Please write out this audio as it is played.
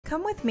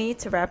Come with me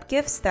to wrap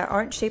gifts that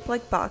aren't shaped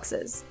like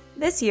boxes.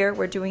 This year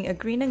we're doing a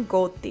green and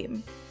gold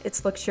theme.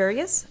 It's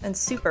luxurious and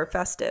super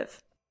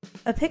festive.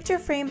 A picture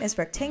frame is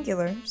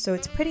rectangular, so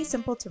it's pretty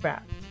simple to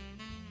wrap.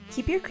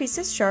 Keep your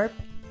creases sharp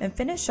and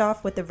finish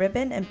off with the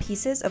ribbon and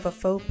pieces of a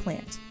faux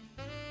plant.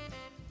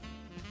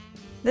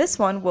 This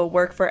one will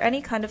work for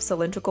any kind of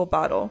cylindrical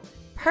bottle,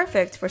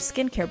 perfect for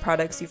skincare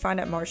products you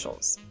find at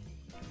Marshall's.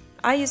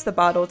 I use the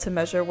bottle to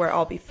measure where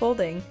I'll be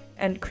folding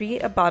and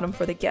create a bottom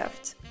for the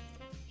gift.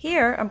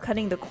 Here, I'm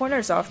cutting the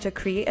corners off to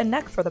create a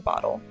neck for the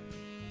bottle.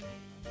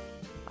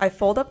 I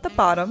fold up the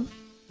bottom,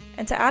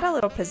 and to add a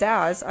little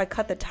pizzazz, I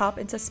cut the top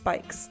into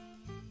spikes.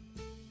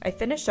 I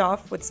finish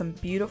off with some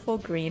beautiful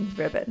green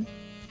ribbon.